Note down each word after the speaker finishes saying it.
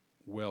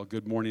Well,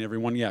 good morning,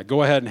 everyone. Yeah,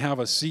 go ahead and have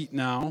a seat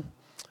now.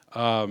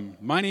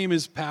 My name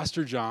is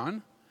Pastor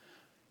John.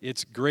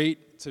 It's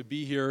great to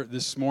be here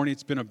this morning.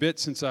 It's been a bit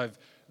since I've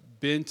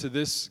been to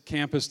this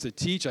campus to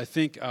teach. I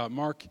think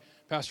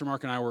Pastor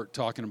Mark and I were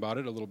talking about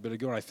it a little bit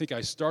ago, and I think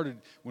I started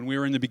when we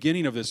were in the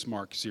beginning of this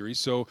Mark series.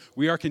 So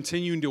we are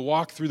continuing to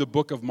walk through the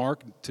book of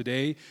Mark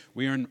today.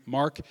 We are in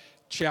Mark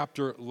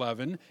chapter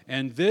 11,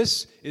 and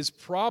this is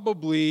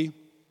probably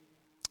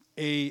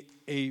a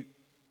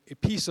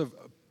piece of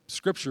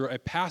Scripture, a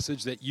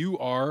passage that you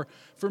are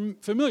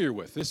familiar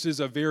with. This is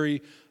a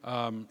very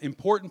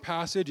important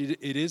passage.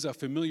 It is a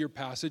familiar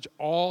passage.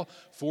 All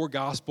four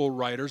gospel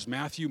writers,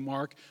 Matthew,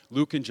 Mark,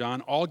 Luke, and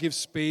John, all give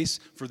space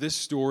for this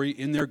story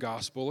in their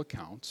gospel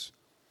accounts.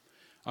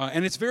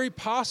 And it's very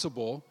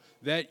possible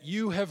that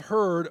you have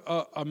heard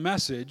a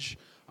message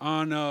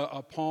on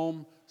a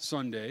Palm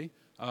Sunday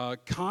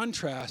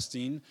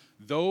contrasting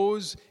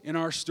those in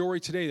our story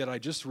today that I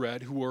just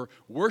read who were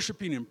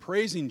worshiping and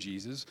praising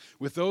Jesus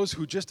with those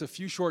who just a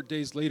few short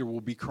days later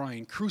will be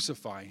crying,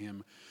 "Crucify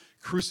him,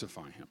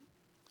 crucify him."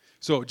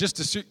 So just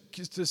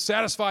to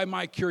satisfy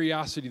my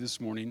curiosity this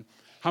morning,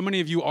 how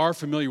many of you are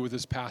familiar with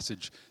this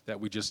passage that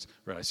we just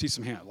read? I see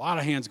some hands, a lot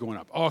of hands going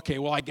up. Okay,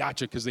 well, I got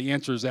you, because the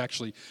answer is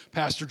actually,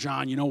 Pastor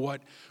John, you know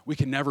what? We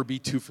can never be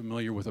too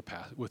familiar with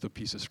a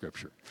piece of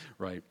Scripture,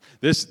 right?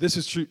 This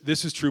is true.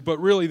 This is true, but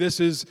really, this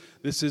is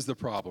the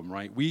problem,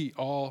 right? We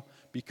all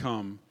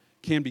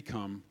can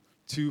become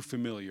too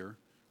familiar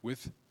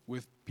with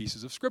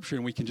pieces of Scripture,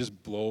 and we can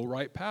just blow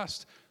right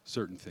past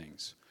certain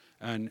things.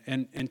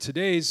 And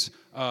today's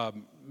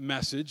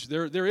message,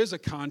 there is a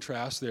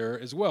contrast there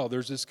as well.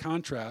 There's this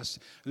contrast,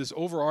 this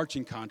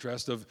overarching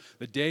contrast of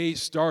the day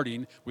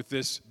starting with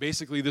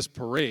basically this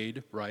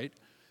parade, right?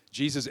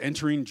 Jesus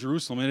entering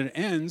Jerusalem, and it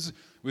ends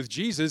with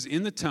Jesus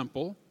in the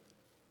temple,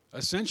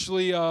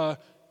 essentially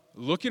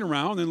looking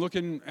around and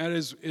looking at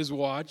his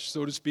watch,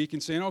 so to speak,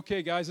 and saying,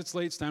 "Okay, guys, it's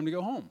late. It's time to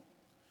go home."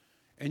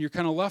 And you're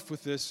kind of left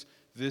with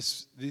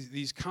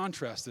these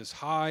contrasts, this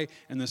high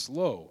and this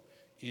low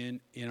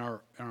in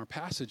our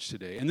passage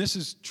today. And this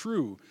is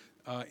true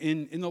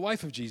in the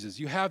life of Jesus.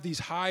 You have these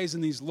highs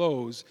and these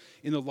lows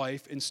in the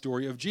life and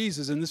story of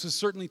Jesus, and this is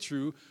certainly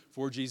true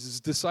for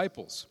Jesus'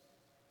 disciples.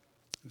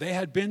 They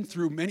had been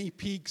through many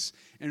peaks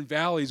and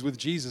valleys with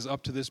Jesus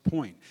up to this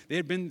point. They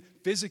had been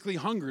physically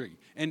hungry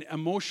and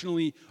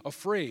emotionally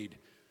afraid,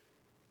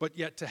 but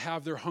yet to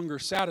have their hunger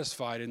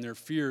satisfied and their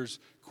fears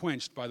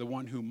quenched by the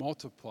one who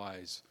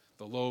multiplies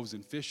the loaves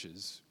and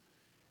fishes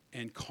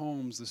and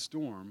calms the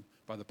storm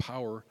by the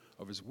power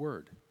of his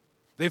word.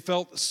 They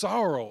felt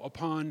sorrow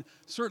upon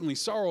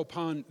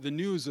the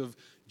news of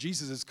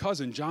Jesus'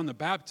 cousin, John the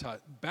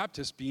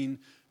Baptist, being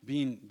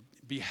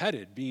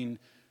beheaded, being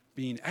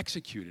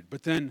executed.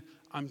 But then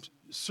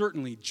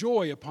certainly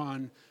joy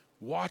upon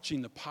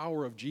watching the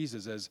power of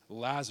Jesus as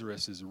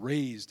Lazarus is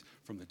raised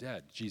from the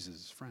dead,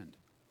 Jesus' friend.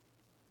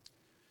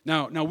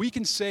 Now we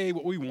can say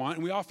what we want,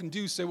 and we often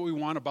do say what we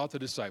want about the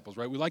disciples,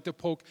 right? We like to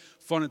poke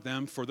fun at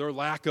them for their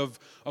lack of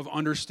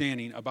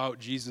understanding about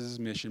Jesus'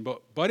 mission.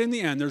 But in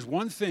the end, there's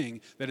one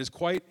thing that is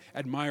quite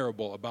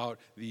admirable about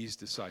these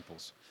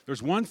disciples.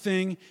 There's one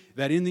thing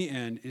that in the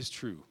end is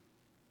true.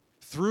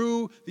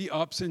 Through the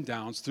ups and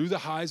downs, through the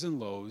highs and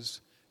lows,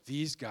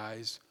 these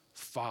guys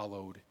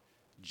followed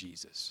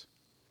Jesus.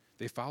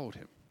 They followed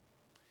him.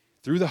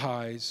 Through the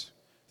highs,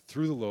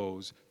 through the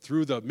lows,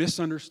 through the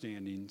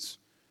misunderstandings,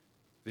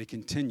 they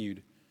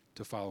continued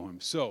to follow him.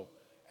 So,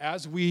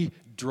 as we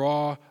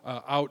draw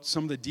out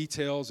some of the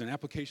details and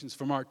applications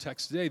from our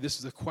text today, this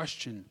is a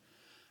question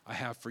I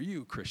have for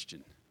you,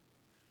 Christian.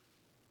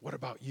 What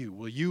about you?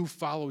 Will you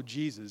follow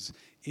Jesus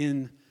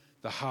in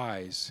the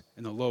highs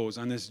and the lows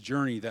on this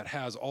journey that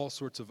has all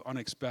sorts of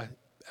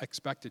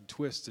unexpected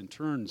twists and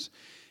turns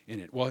in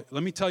it? Well,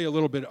 let me tell you a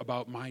little bit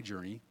about my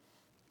journey.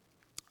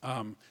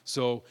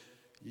 So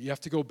you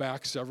have to go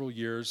back several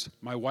years.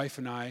 My wife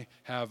and I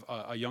have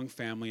a young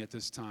family at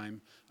this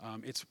time.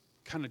 It's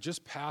kind of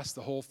just past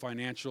the whole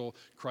financial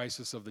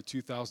crisis of the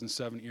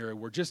 2007 era.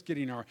 We're just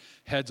getting our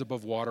heads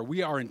above water.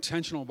 We are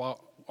intentional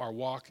about our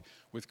walk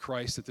with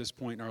Christ at this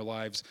point in our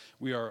lives.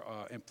 We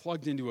are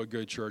plugged into a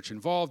good church,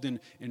 involved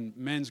in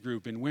men's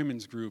group, in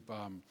women's group,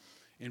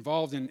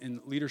 involved in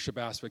leadership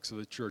aspects of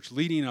the church,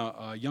 leading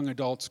a young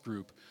adults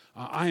group.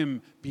 I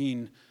am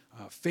being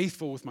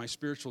faithful with my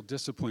spiritual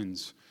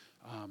disciplines.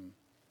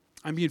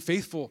 I'm being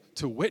faithful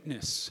to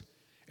witness,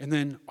 and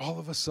then all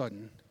of a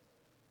sudden,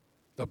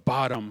 the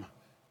bottom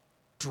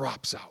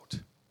drops out.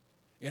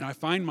 And I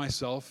find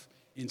myself,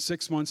 in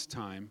 6 months'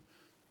 time,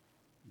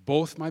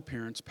 both my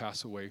parents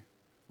pass away,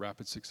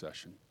 rapid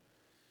succession,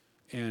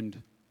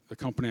 and the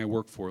company I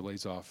work for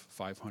lays off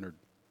 500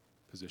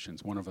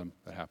 positions, one of them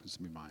that happens to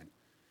be mine.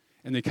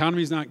 And the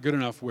economy is not good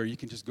enough where you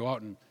can just go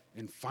out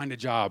and find a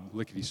job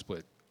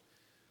lickety-split.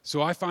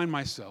 So I find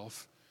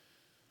myself,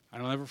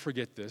 and I'll never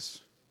forget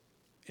this,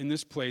 in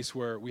this place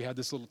where we had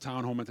this little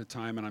townhome at the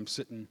time, and I'm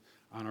sitting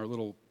on our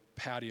little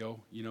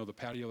patio, the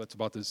patio that's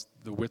about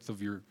the width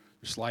of your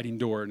sliding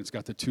door, and it's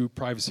got the two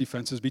privacy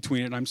fences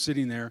between it, and I'm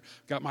sitting there,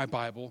 got my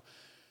Bible,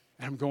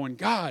 And I'm going,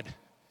 God,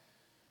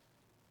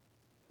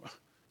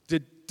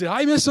 did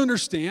I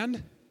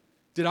misunderstand?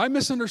 Did I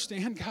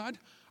misunderstand, God?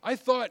 I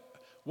thought,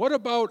 what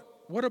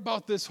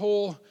about this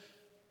whole,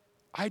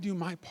 I do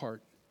my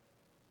part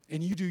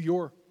and you do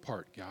your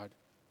part, God?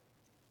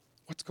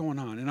 What's going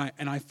on?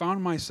 And I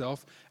found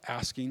myself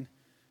asking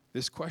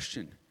this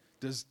question.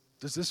 Does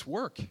this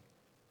work?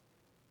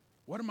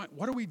 What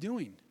are we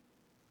doing?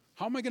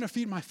 How am I going to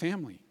feed my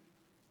family?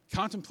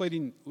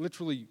 Contemplating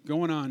literally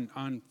going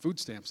on food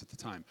stamps at the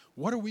time.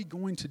 What are we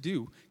going to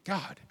do?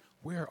 God,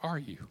 where are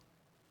you?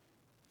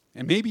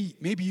 And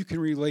maybe you can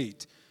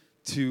relate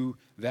to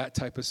that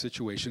type of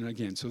situation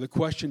again. So the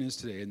question is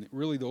today, and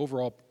really the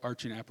overall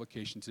arching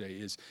application today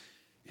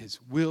is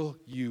will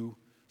you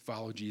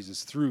follow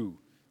Jesus through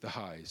the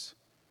highs,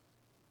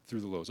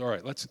 through the lows? All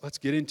right, let's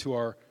get into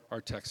our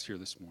text here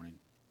this morning.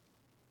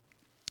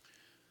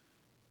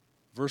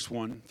 Verse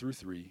 1 through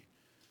 3.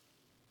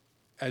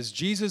 As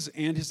Jesus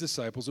and his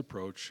disciples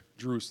approached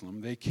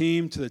Jerusalem, they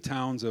came to the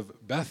towns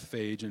of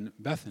Bethphage and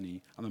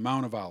Bethany on the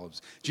Mount of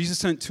Olives. Jesus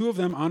sent two of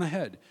them on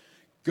ahead.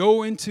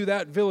 Go into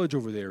that village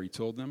over there, he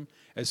told them.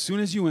 As soon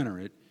as you enter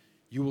it,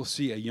 you will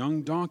see a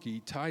young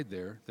donkey tied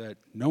there that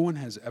no one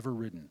has ever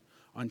ridden.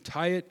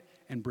 Untie it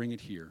and bring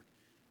it here.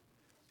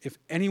 If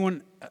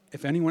anyone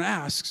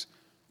asks,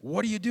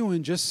 what are you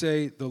doing? Just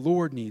say, the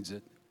Lord needs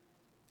it,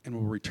 and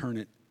will return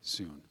it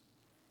soon.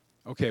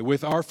 Okay,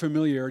 with our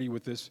familiarity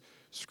with this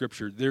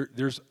Scripture,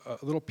 there's a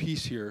little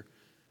piece here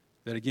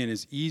that, again,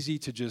 is easy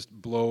to just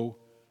blow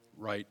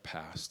right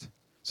past.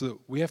 So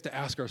we have to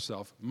ask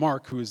ourselves,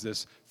 Mark, who is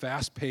this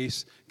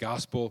fast-paced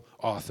gospel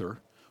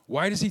author,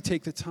 why does he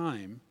take the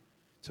time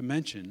to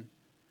mention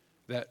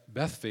that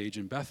Bethphage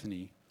and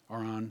Bethany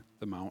are on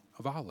the Mount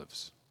of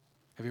Olives?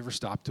 Have you ever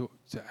stopped to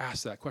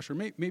ask that question?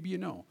 Or maybe you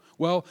know.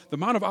 Well, the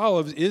Mount of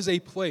Olives is a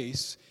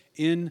place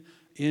in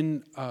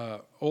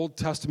Old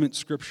Testament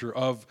Scripture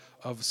of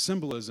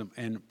symbolism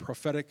and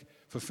prophetic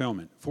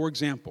fulfillment. For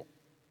example,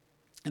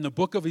 in the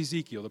book of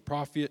Ezekiel, the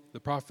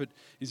prophet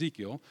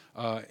Ezekiel,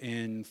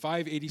 in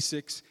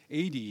 586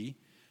 A.D.,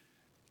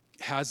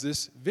 has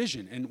this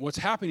vision. And what's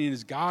happening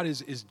is God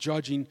is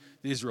judging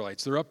the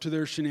Israelites. They're up to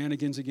their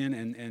shenanigans again,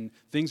 and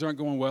things aren't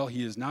going well.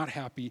 He is not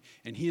happy,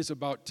 and he is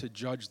about to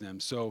judge them.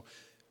 So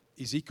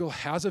Ezekiel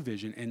has a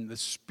vision, and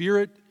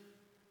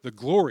the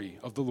glory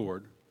of the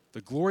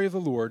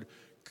Lord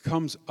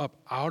comes up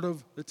out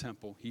of the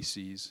temple he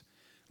sees,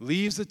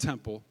 leaves the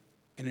temple,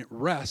 and it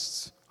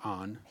rests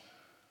on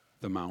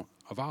the Mount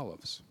of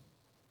Olives.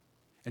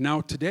 And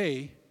now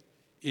today,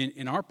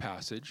 in our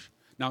passage,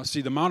 now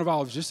see, the Mount of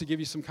Olives, just to give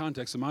you some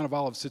context, the Mount of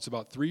Olives sits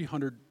about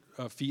 300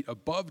 feet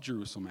above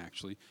Jerusalem,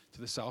 actually,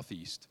 to the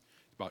southeast,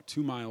 about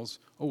 2 miles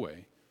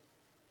away.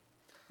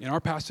 In our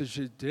passage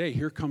today,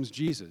 here comes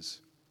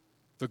Jesus,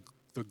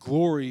 the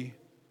glory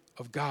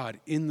of God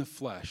in the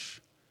flesh,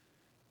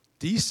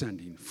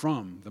 descending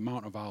from the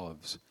Mount of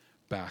Olives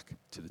back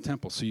to the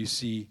temple. So you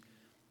see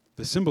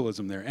the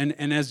symbolism there.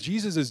 And as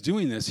Jesus is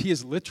doing this, he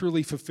is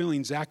literally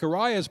fulfilling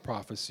Zechariah's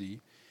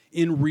prophecy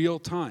in real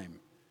time.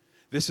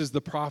 This is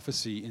the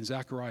prophecy in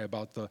Zechariah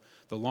about the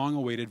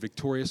long-awaited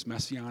victorious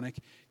messianic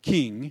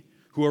king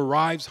who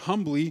arrives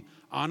humbly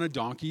on a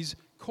donkey's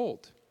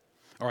colt.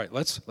 All right,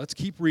 let's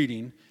keep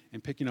reading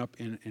and picking up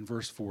in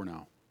verse 4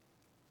 now.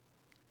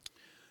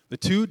 The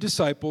two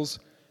disciples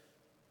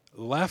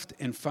left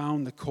and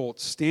found the colt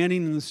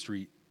standing in the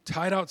street,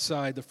 tied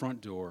outside the front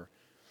door,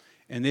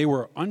 and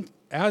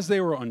as they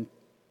were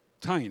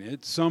untying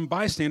it, some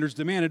bystanders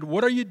demanded,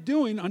 "What are you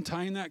doing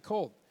untying that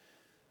colt?"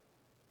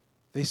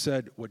 They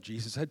said what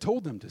Jesus had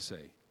told them to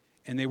say,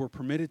 and they were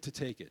permitted to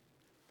take it.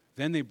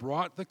 Then they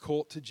brought the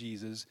colt to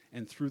Jesus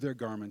and threw their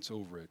garments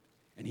over it,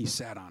 and he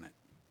sat on it.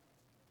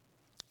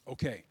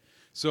 Okay,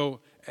 so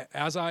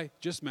as I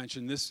just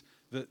mentioned, this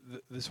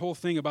whole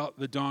thing about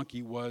the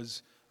donkey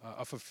was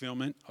a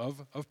fulfillment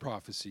of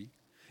prophecy.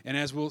 And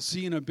as we'll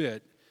see in a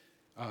bit,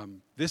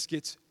 this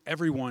gets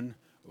everyone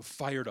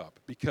fired up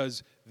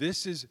because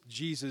this is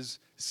Jesus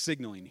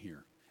signaling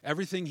here.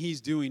 Everything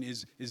he's doing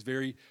is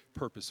very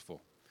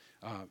purposeful.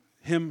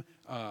 Him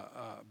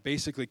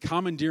basically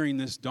commandeering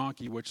this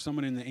donkey, which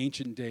someone in the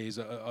ancient days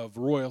of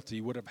royalty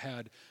would have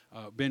had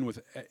been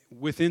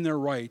within their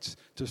rights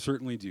to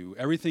certainly do.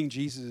 Everything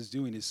Jesus is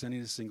doing is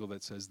sending a signal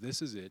that says,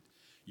 this is it,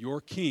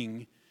 your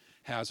king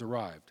has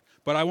arrived.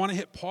 But I want to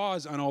hit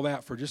pause on all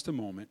that for just a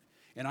moment,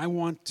 and I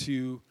want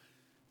to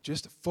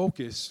just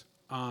focus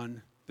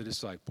on the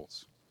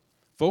disciples.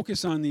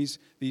 Focus on these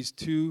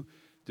two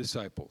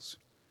disciples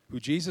who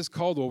Jesus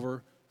called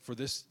over for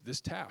this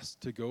task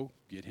to go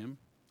get him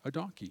a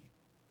donkey.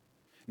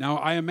 Now,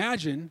 I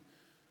imagine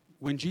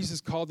when Jesus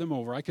called them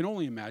over, I can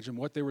only imagine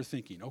what they were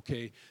thinking.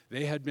 Okay,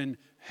 they had been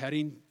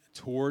heading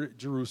toward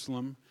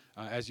Jerusalem.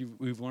 As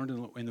we've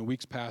learned in the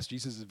weeks past,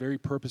 Jesus is very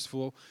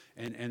purposeful,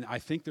 and I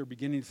think they're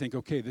beginning to think,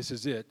 okay, this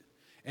is it.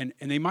 And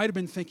they might have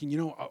been thinking,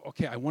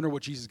 okay, I wonder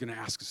what Jesus is going to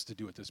ask us to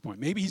do at this point.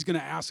 Maybe he's going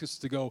to ask us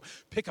to go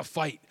pick a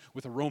fight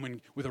with a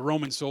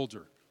Roman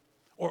soldier.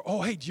 Or,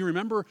 oh, hey, do you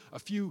remember a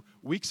few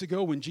weeks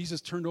ago when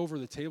Jesus turned over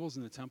the tables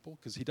in the temple?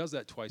 Because he does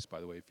that twice, by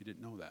the way, if you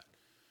didn't know that.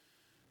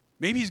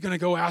 Maybe he's going to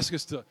go ask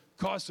us to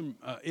cause some,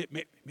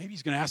 maybe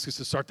he's going to ask us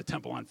to start the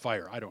temple on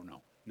fire. I don't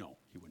know. No,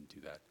 he wouldn't do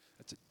that.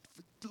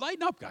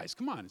 Lighten up, guys.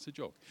 Come on, it's a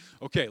joke.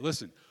 Okay,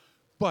 listen.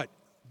 But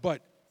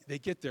they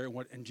get there,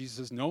 and Jesus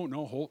says,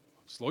 no,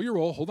 slow your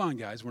roll. Hold on,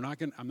 guys.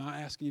 I'm not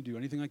asking you to do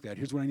anything like that.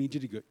 Here's what I need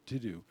you to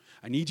do.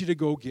 I need you to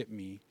go get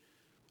me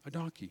a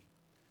donkey.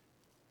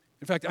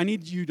 In fact, I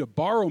need you to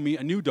borrow me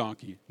a new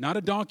donkey, not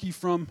a donkey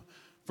from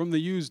the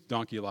used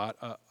donkey lot.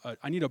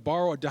 I need to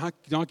borrow a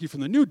donkey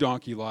from the new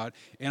donkey lot,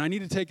 and I need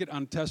to take it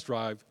on a test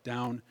drive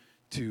down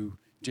to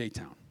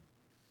J-Town.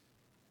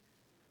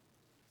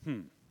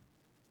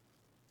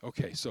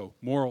 Okay, so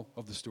moral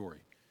of the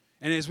story.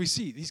 And as we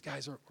see, these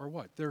guys are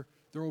what? They're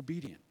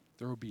obedient.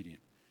 They're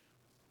obedient.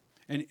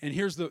 And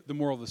here's the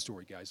moral of the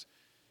story, guys.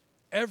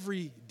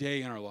 Every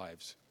day in our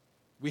lives,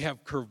 we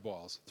have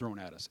curveballs thrown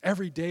at us.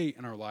 Every day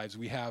in our lives,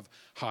 we have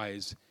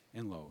highs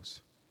and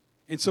lows.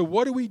 And so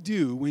what do we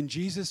do when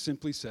Jesus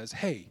simply says,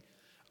 hey,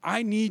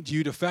 I need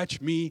you to fetch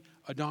me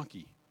a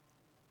donkey?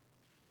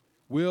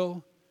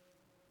 Will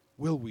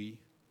we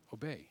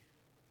obey?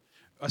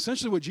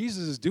 Essentially what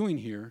Jesus is doing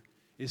here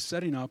is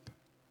setting up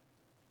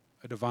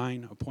a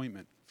divine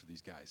appointment for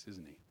these guys,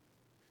 isn't he?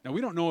 Now,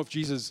 we don't know if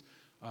Jesus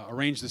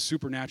arranged this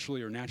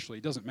supernaturally or naturally.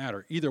 It doesn't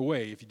matter. Either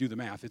way, if you do the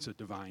math, it's a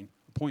divine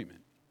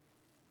appointment.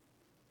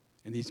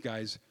 And these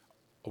guys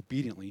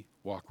obediently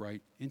walk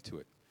right into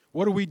it.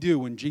 What do we do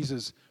when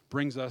Jesus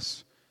brings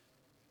us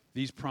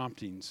these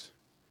promptings?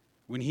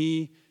 When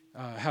he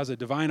has a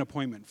divine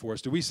appointment for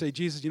us, do we say,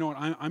 Jesus, you know what,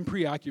 I'm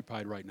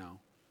preoccupied right now.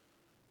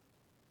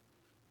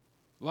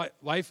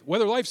 Life,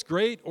 whether life's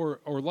great or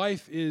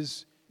life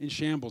is in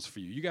shambles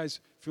for you. You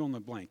guys fill in the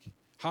blank.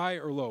 High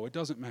or low, it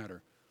doesn't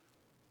matter.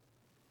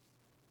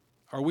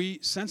 Are we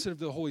sensitive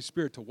to the Holy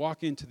Spirit to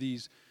walk into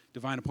these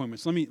divine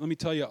appointments? Let me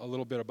tell you a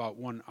little bit about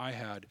one I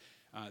had.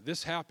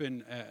 This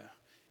happened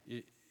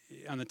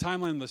on the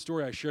timeline of the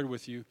story I shared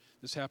with you.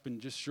 This happened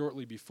just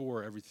shortly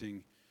before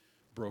everything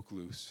broke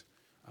loose.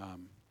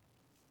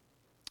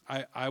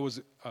 I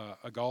was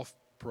a golf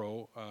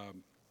pro.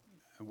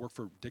 I worked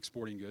for Dick's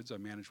Sporting Goods. I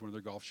managed one of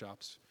their golf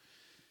shops.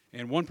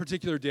 And one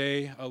particular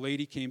day, a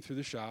lady came through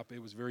the shop.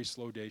 It was a very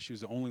slow day. She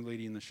was the only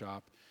lady in the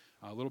shop,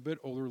 a little bit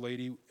older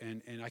lady,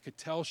 and I could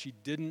tell she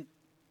didn't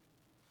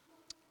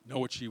know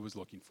what she was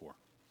looking for.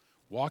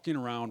 Walking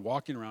around,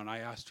 I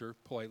asked her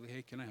politely,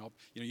 hey, can I help?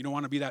 You don't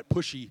want to be that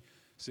pushy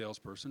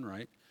salesperson,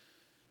 right?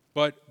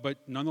 But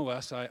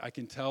nonetheless, I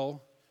can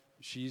tell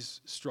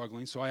she's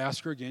struggling. So I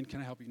asked her again, can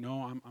I help you?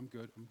 No, I'm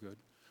good.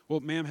 Well,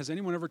 ma'am, has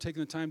anyone ever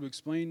taken the time to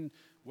explain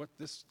what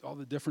all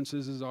the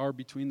differences are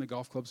between the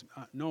golf clubs?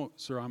 No,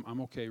 sir,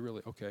 I'm okay,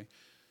 really. Okay.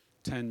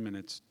 10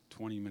 minutes,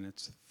 20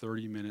 minutes,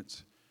 30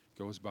 minutes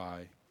goes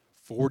by.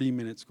 40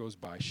 minutes goes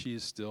by. She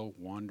is still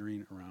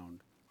wandering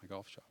around my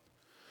golf shop.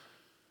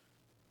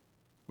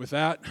 With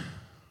that,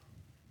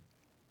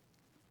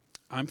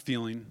 I'm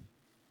feeling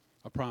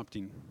a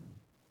prompting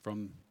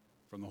from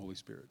the Holy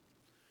Spirit.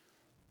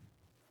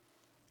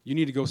 You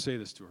need to go say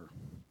this to her.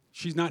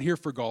 She's not here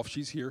for golf.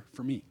 She's here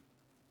for me.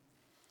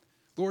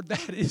 Lord,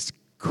 that is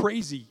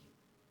crazy.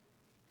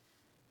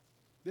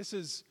 This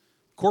is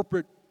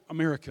corporate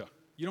America.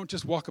 You don't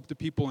just walk up to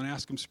people and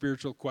ask them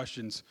spiritual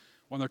questions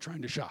when they're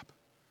trying to shop.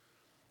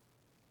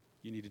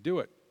 You need to do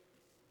it.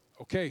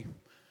 Okay,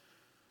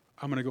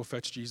 I'm going to go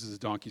fetch Jesus'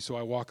 donkey. So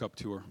I walk up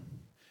to her.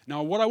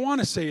 Now, what I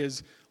want to say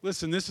is,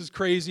 listen, this is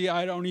crazy.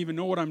 I don't even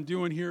know what I'm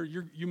doing here.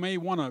 You may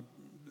want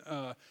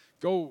to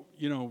go,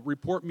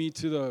 report me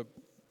to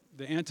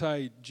the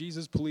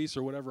anti-Jesus police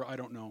or whatever. I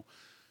don't know.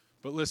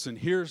 But listen,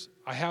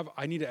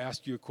 I need to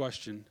ask you a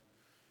question.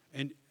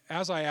 And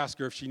as I ask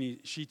her if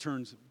she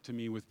turns to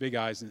me with big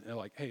eyes and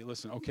like, hey,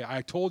 listen, okay,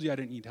 I told you I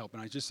didn't need help.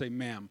 And I just say,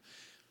 ma'am,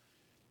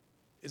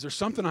 is there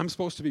something I'm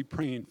supposed to be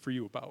praying for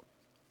you about?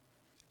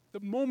 The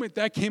moment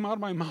that came out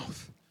of my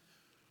mouth,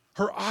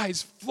 her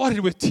eyes flooded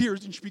with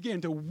tears and she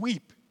began to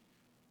weep.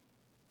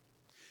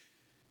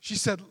 She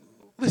said,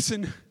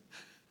 listen,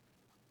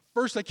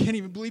 first I can't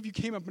even believe you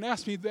came up and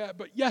asked me that,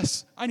 but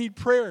yes, I need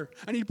prayer.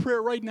 I need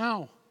prayer right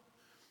now.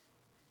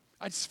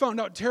 I just found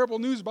out terrible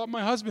news about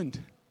my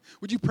husband.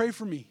 Would you pray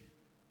for me?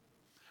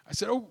 I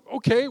said, oh,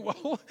 okay,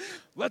 well,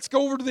 let's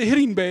go over to the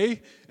hitting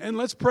bay and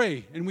let's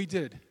pray. And we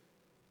did.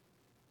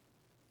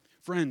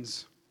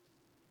 Friends,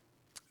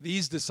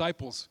 these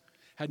disciples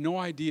had no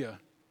idea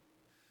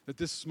that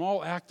this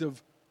small act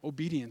of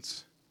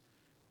obedience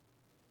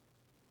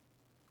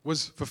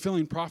was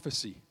fulfilling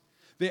prophecy.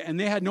 They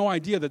had no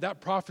idea that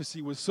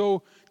prophecy was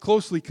so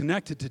closely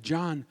connected to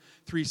John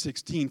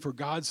 3:16. For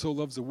God so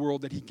loves the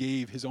world that he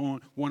gave his own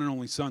one and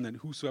only Son, that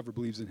whosoever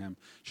believes in him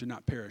should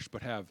not perish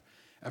but have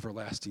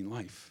everlasting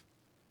life.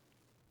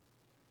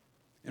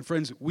 And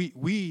friends,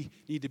 we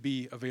need to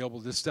be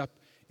available to step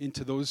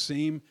into those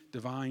same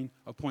divine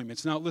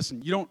appointments. Now,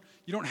 listen, you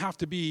don't have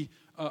to be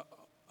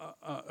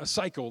a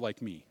psycho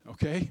like me,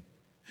 okay?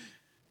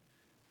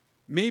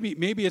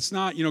 Maybe it's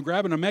not,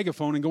 grabbing a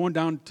megaphone and going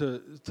down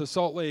to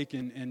Salt Lake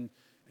and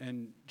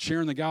and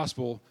sharing the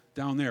gospel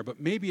down there. But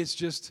maybe it's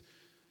just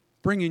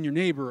bringing your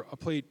neighbor a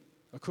plate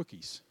of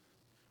cookies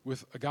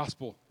with a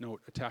gospel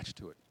note attached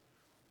to it.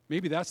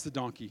 Maybe that's the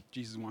donkey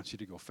Jesus wants you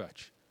to go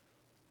fetch.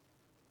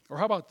 Or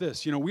how about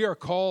this? We are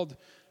called,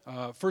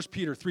 1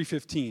 Peter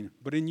 3:15,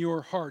 but in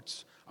your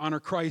hearts honor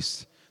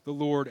Christ the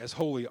Lord as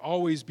holy,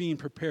 always being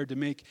prepared to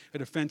make a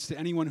defense to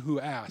anyone who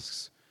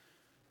asks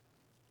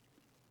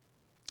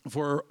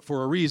for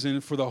a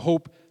reason for the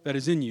hope that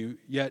is in you,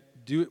 yet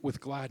do it with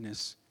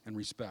gladness and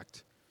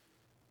respect.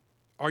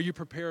 Are you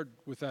prepared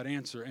with that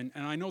answer? And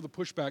I know the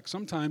pushback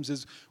sometimes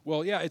is,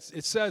 well, yeah,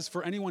 it says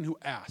for anyone who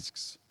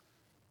asks.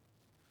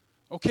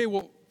 Okay,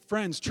 well,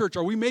 friends, church,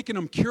 are we making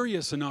them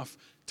curious enough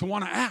to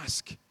want to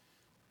ask?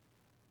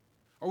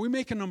 Are we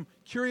making them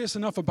curious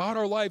enough about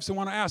our lives to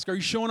want to ask? Are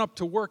you showing up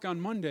to work on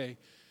Monday,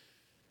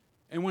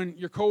 and when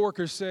your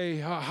coworkers say,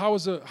 how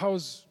was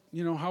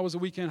the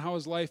weekend, how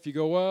was life? You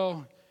go,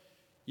 well,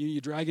 you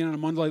drag in on a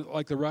Monday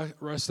like the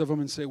rest of them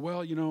and say,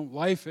 well,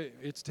 life,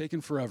 it's taken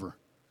forever.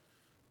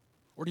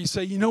 Or do you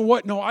say, you know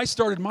what? No, I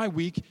started my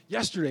week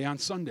yesterday on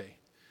Sunday.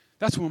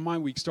 That's when my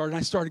week started.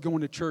 I started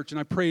going to church, and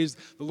I praised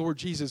the Lord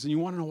Jesus. And you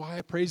want to know why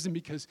I praised him?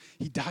 Because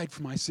he died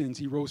for my sins.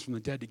 He rose from the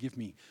dead to give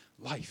me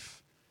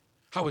life.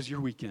 How was your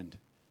weekend?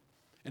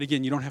 And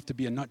again, you don't have to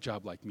be a nut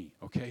job like me,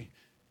 okay?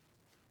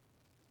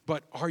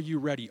 But are you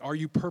ready? Are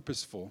you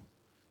purposeful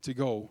to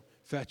go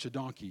fetch a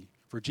donkey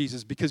for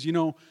Jesus? Because,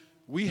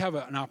 we have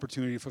an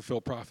opportunity to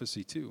fulfill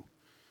prophecy too.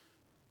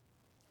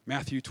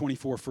 Matthew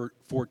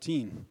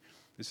 24:14.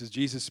 This is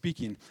Jesus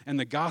speaking. And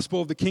the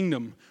gospel of the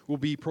kingdom will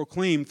be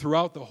proclaimed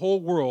throughout the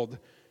whole world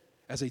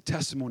as a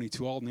testimony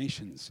to all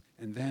nations.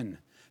 And then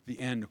the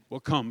end will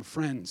come.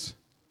 Friends,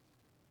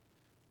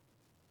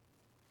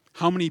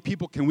 how many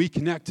people can we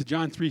connect to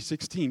John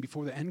 3:16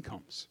 before the end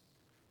comes?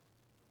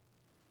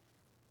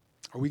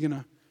 Are we going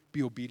to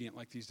be obedient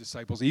like these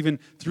disciples, even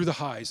through the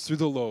highs, through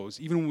the lows,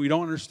 even when we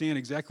don't understand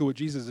exactly what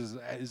Jesus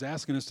is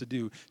asking us to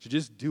do, to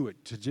just do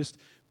it, to just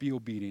be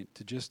obedient,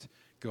 to just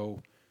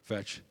go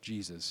fetch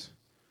Jesus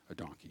a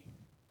donkey?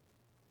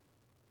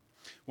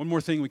 One more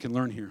thing we can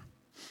learn here.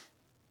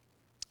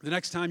 The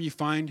next time you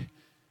find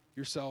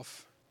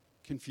yourself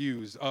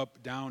confused,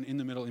 up, down, in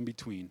the middle, in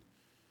between,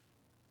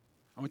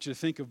 I want you to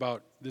think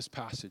about this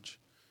passage.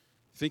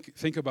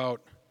 Think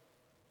about,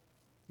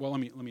 well, let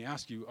me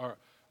ask you,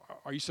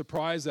 are you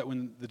surprised that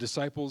when the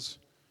disciples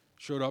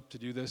showed up to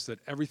do this, that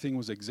everything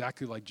was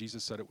exactly like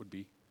Jesus said it would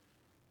be?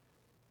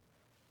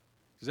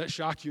 Does that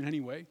shock you in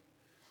any way?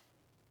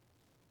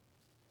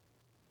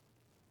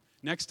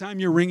 Next time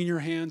you're wringing your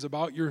hands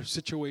about your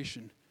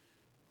situation,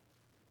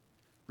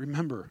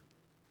 remember,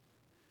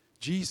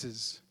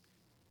 Jesus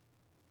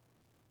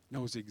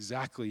knows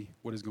exactly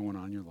what is going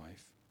on in your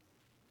life.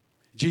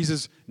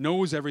 Jesus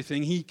knows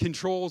everything. He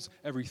controls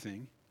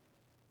everything.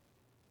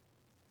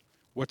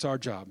 What's our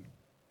job?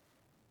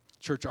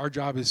 Church, our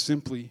job is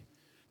simply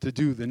to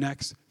do the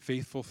next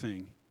faithful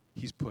thing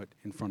he's put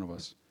in front of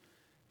us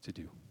to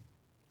do.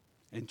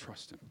 And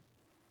trust him.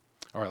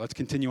 All right, let's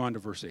continue on to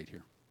verse 8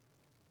 here.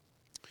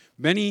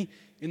 Many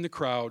in the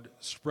crowd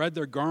spread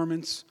their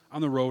garments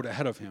on the road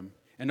ahead of him,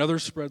 and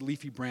others spread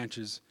leafy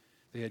branches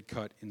they had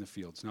cut in the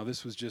fields. Now,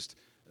 this was just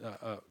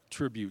a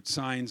tribute,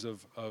 signs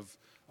of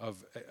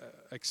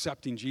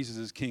accepting Jesus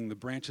as king. The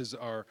branches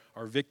are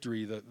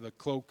victory. The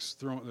clothes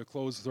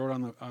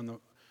thrown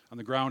on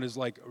the ground is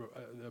like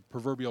a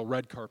proverbial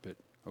red carpet.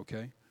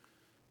 Okay.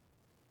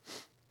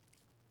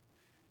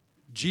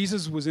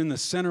 Jesus was in the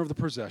center of the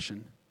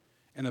procession,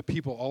 and the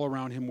people all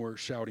around him were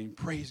shouting,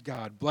 "Praise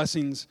God!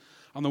 Blessings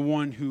on the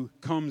one who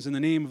comes in the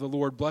name of the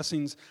Lord.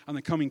 Blessings on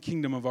the coming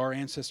kingdom of our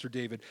ancestor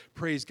David.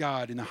 Praise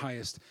God in the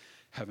highest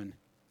heaven."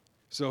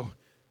 So,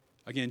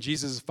 again,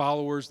 Jesus'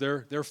 followers,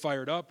 they're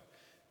fired up.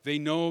 They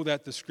know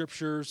that the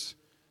scriptures,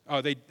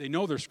 they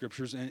know their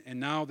scriptures, and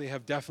now they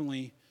have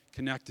definitely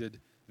connected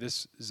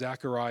this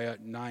Zechariah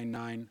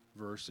 9:9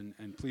 verse,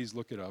 and please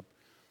look it up.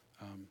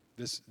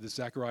 This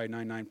Zechariah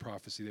 9:9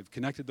 prophecy. They've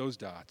connected those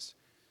dots.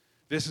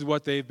 This is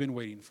what they've been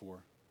waiting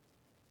for.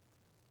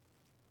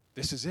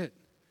 This is it.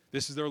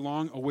 This is their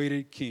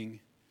long-awaited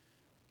king.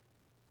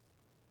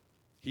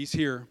 He's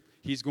here.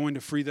 He's going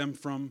to free them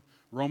from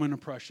Roman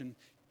oppression.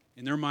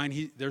 In their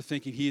mind, they're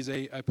thinking he is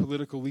a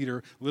political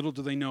leader. Little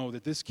do they know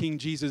that this King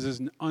Jesus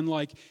is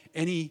unlike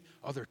any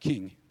other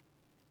king.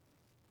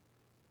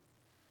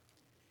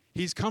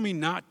 He's coming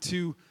not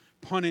to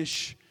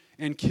punish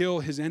and kill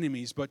his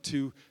enemies, but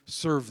to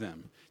serve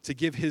them, to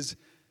give his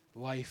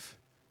life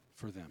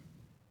for them.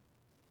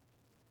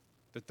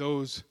 That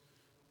those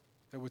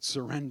that would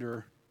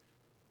surrender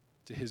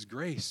to his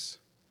grace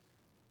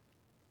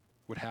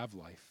would have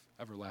life,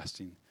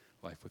 everlasting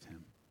life with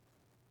him.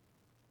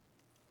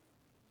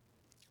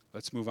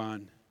 Let's move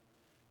on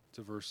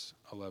to verse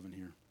 11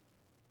 here.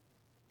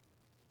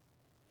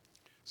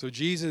 So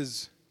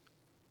Jesus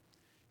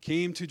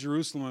came to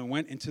Jerusalem and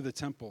went into the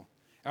temple.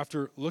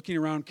 After looking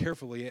around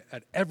carefully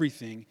at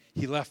everything,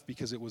 he left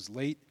because it was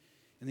late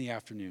in the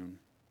afternoon.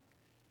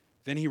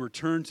 Then he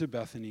returned to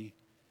Bethany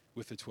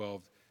with the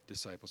 12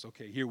 disciples.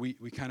 Okay, here we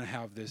kind of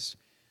have this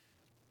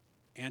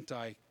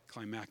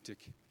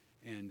anticlimactic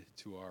end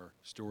to our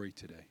story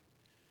today.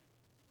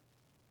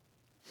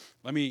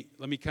 Let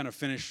me kind of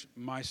finish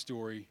my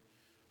story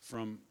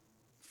from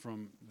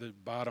the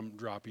bottom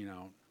dropping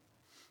out.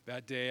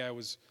 That day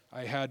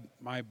I had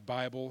my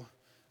Bible.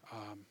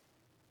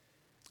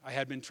 I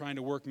had been trying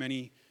to work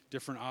many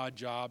different odd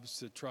jobs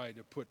to try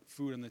to put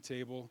food on the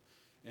table,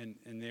 and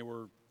they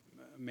were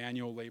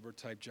manual labor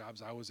type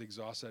jobs. I was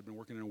exhausted. I'd been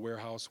working in a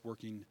warehouse,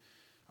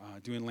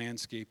 doing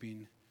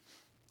landscaping,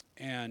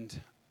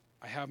 and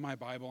I have my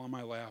Bible on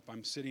my lap.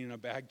 I'm sitting in a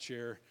bag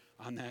chair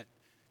on that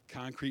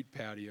concrete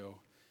patio,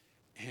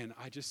 and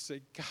I just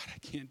say, God, I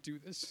can't do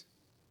this.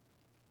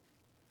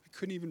 I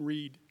couldn't even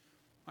read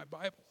my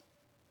Bible.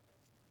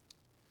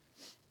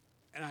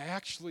 And I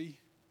actually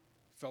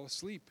fell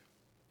asleep.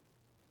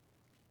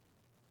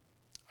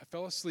 I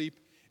fell asleep,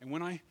 and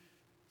when I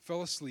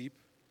fell asleep,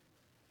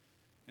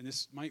 and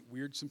this might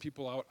weird some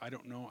people out, I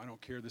don't know, I don't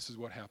care, this is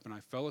what happened.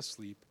 I fell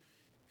asleep,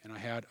 and I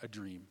had a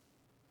dream.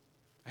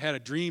 I had a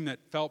dream that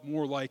felt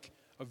more like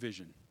a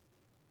vision.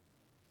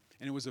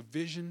 And it was a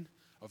vision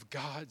of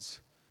God's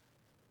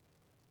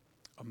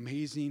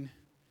amazing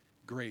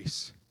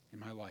grace in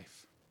my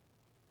life.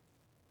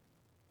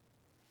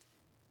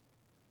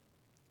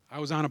 I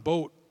was on a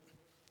boat,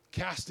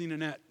 casting a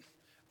net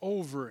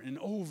over and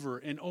over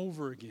and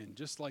over again,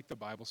 just like the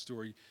Bible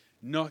story,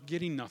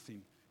 getting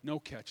nothing, no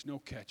catch.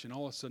 And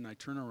all of a sudden I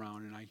turn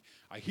around and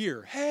I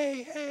hear,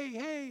 hey, hey,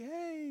 hey,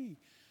 hey.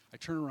 I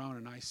turn around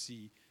and I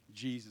see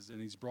Jesus,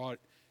 and he's brought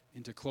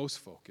into close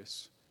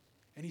focus.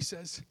 And he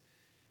says,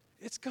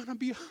 it's going to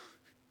be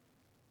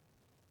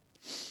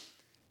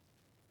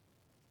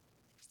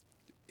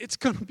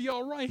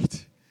all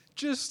right.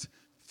 Just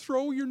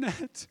throw your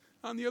net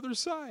on the other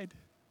side.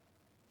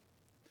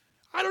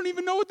 I don't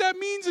even know what that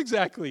means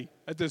exactly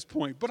at this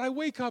point. But I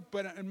wake up,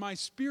 and my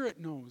spirit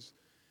knows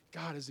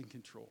God is in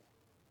control.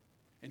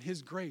 And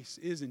his grace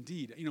is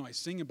indeed. I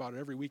sing about it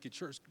every week at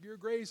church. Your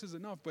grace is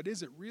enough, but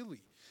is it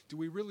really? Do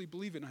we really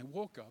believe it? And I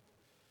woke up,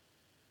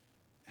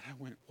 and I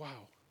went,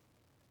 wow.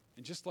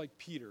 And just like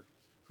Peter,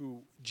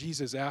 who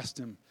Jesus asked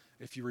him,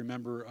 if you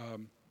remember,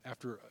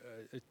 after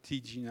a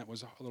teaching that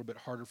was a little bit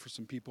harder for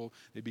some people,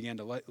 they began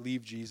to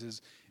leave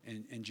Jesus.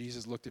 And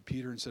Jesus looked at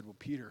Peter and said, well,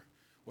 Peter,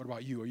 what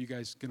about you? Are you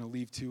guys going to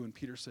leave too? And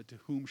Peter said, to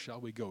whom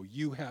shall we go?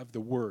 You have the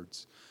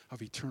words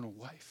of eternal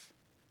life.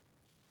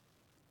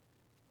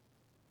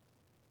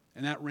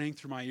 And that rang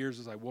through my ears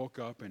as I woke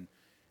up and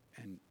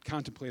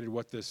contemplated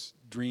what this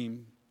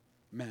dream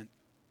meant.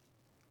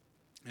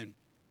 And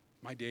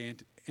my day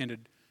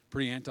ended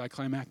pretty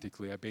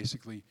anticlimactically. I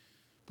basically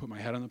put my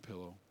head on the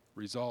pillow,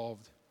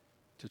 resolved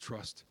to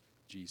trust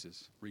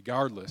Jesus,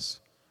 regardless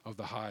of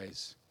the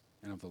highs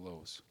and of the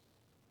lows.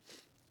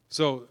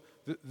 So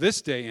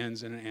this day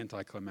ends in an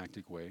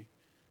anticlimactic way.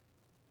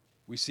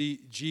 We see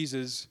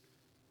Jesus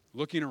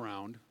looking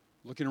around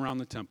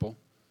the temple.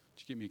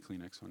 Did you get me a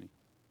Kleenex, honey?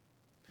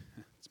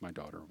 It's my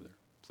daughter over there.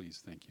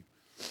 Please, thank you.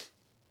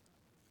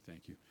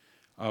 Thank you.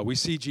 We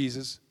see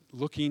Jesus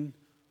looking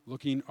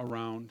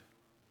around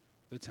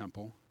the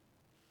temple.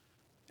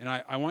 And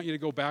I want you to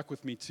go back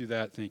with me to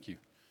that, thank you,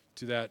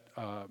 to that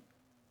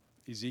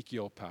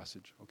Ezekiel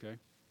passage, okay?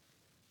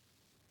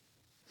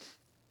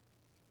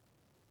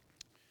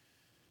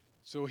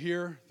 So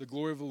here, the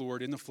glory of the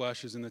Lord in the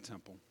flesh is in the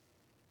temple.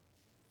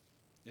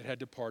 It had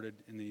departed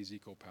in the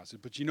Ezekiel passage.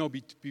 But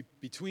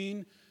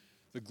between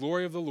the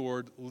glory of the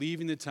Lord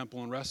leaving the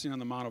temple and resting on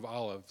the Mount of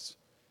Olives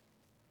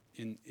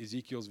in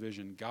Ezekiel's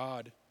vision,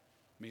 God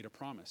made a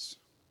promise.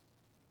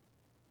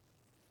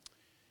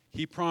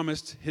 He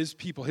promised his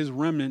people, his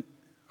remnant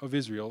of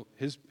Israel,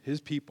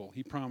 his people,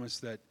 he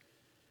promised that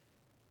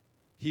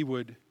he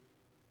would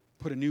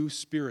put a new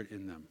spirit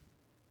in them,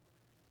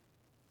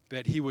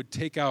 that he would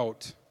take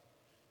out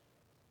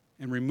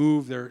and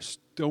remove their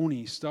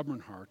stony, stubborn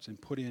hearts and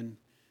put in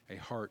a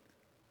heart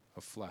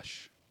of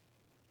flesh,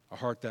 a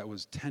heart that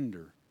was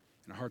tender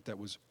and a heart that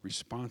was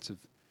responsive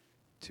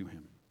to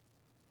him.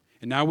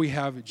 And now we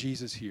have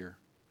Jesus here,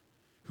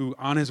 who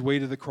on his way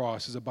to the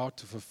cross is about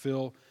to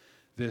fulfill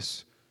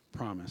this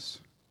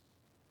promise.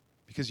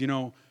 Because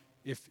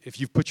if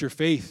you've put your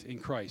faith in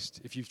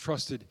Christ, if you've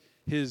trusted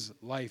his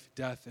life,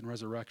 death, and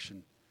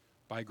resurrection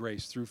by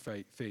grace through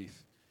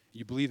faith,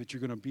 you believe that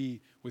you're going to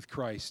be with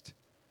Christ,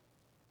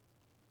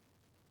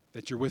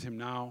 that you're with him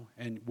now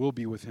and will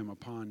be with him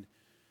upon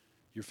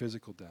your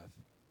physical death,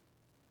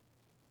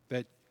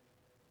 that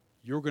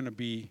you're going to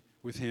be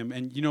with him.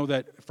 And you know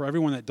that for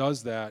everyone that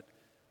does that,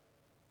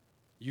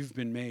 you've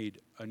been made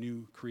a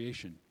new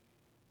creation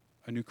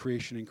in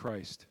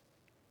Christ.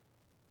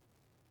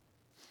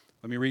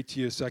 Let me read to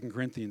you 2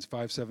 Corinthians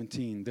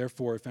 5:17.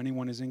 Therefore, if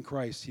anyone is in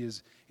Christ, he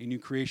is a new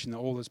creation. The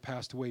old has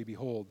passed away.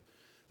 Behold,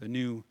 the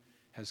new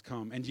has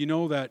come. And you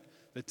know that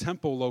the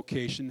temple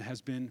location has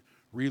been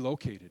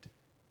relocated.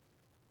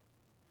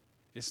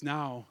 It's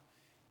now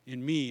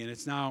in me, and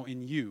it's now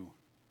in you.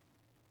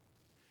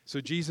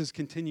 So Jesus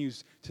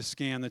continues to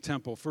scan the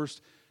temple. 1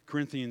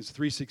 Corinthians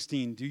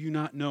 3:16, do you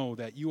not know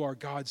that you are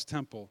God's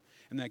temple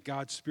and that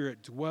God's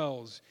Spirit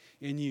dwells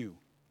in you?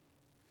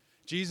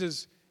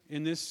 Jesus,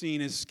 in this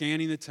scene, is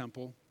scanning the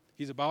temple.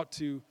 He's about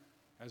to,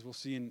 as we'll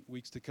see in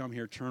weeks to come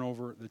here, turn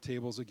over the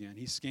tables again.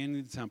 He's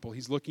scanning the temple.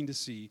 He's looking to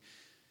see,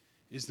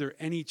 is there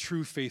any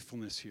true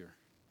faithfulness here?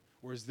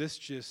 Or is this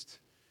just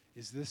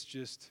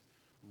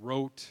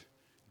rote,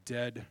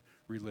 dead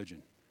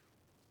religion?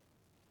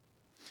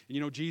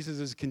 And Jesus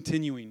is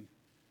continuing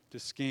to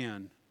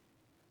scan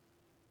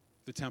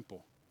the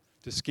temple,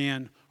 to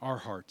scan our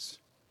hearts.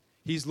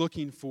 He's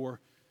looking for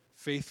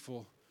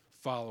faithful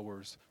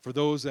followers, for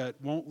those that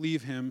won't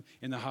leave him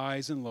in the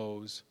highs and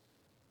lows,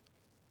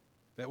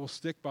 that will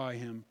stick by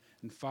him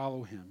and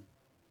follow him.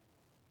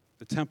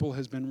 The temple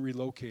has been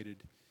relocated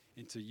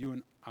into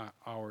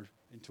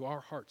into our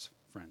hearts,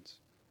 friends.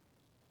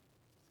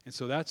 And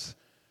so that's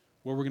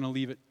where we're going to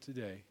leave it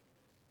today.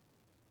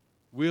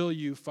 Will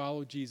you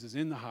follow Jesus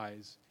in the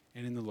highs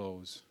and in the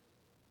lows?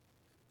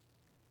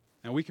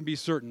 Now, we can be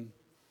certain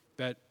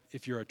that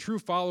if you're a true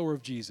follower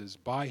of Jesus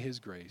by his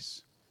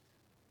grace,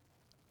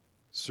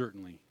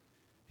 certainly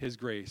his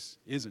grace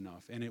is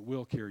enough, and it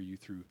will carry you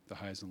through the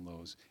highs and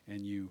lows,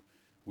 and you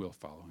will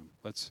follow him.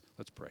 Let's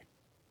pray.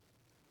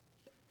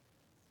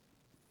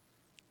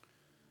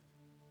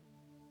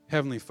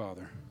 Heavenly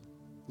Father,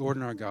 Lord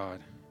and our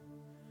God,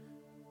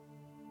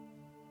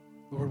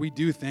 Lord, we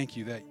do thank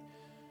you that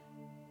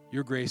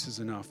your grace is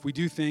enough. We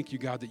do thank you,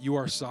 God, that you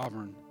are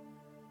sovereign.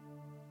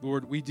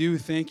 Lord, we do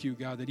thank you,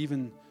 God, that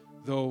even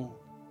though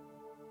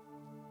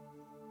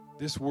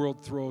this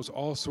world throws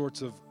all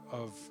sorts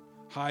of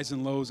highs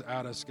and lows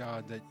at us,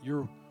 God, that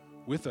you're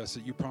with us,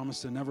 that you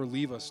promise to never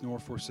leave us nor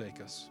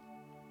forsake us.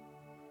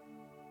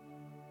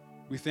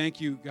 We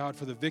thank you, God,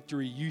 for the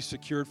victory you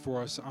secured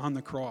for us on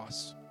the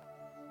cross.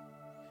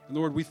 And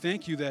Lord, we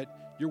thank you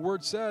that your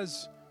word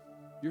says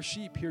your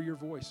sheep hear your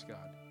voice,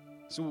 God.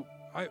 So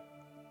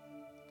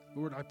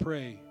Lord,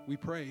 we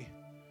pray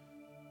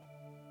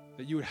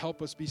that you would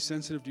help us be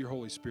sensitive to your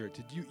Holy Spirit.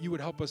 That you would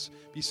help us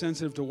be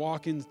sensitive to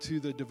walk into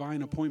the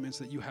divine appointments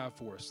that you have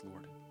for us,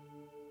 Lord.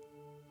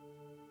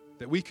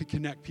 That we could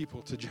connect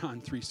people to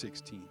John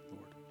 3:16,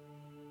 Lord.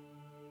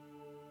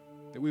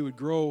 That we would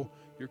grow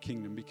your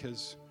kingdom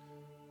because,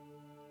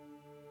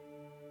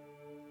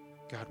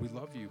 God, we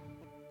love you.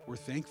 We're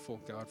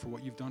thankful, God, for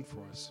what you've done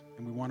for us.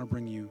 And we want to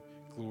bring you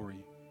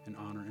glory and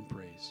honor and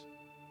praise.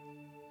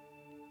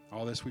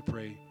 All this we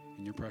pray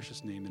in your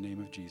precious name, the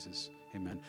name of Jesus. Amen.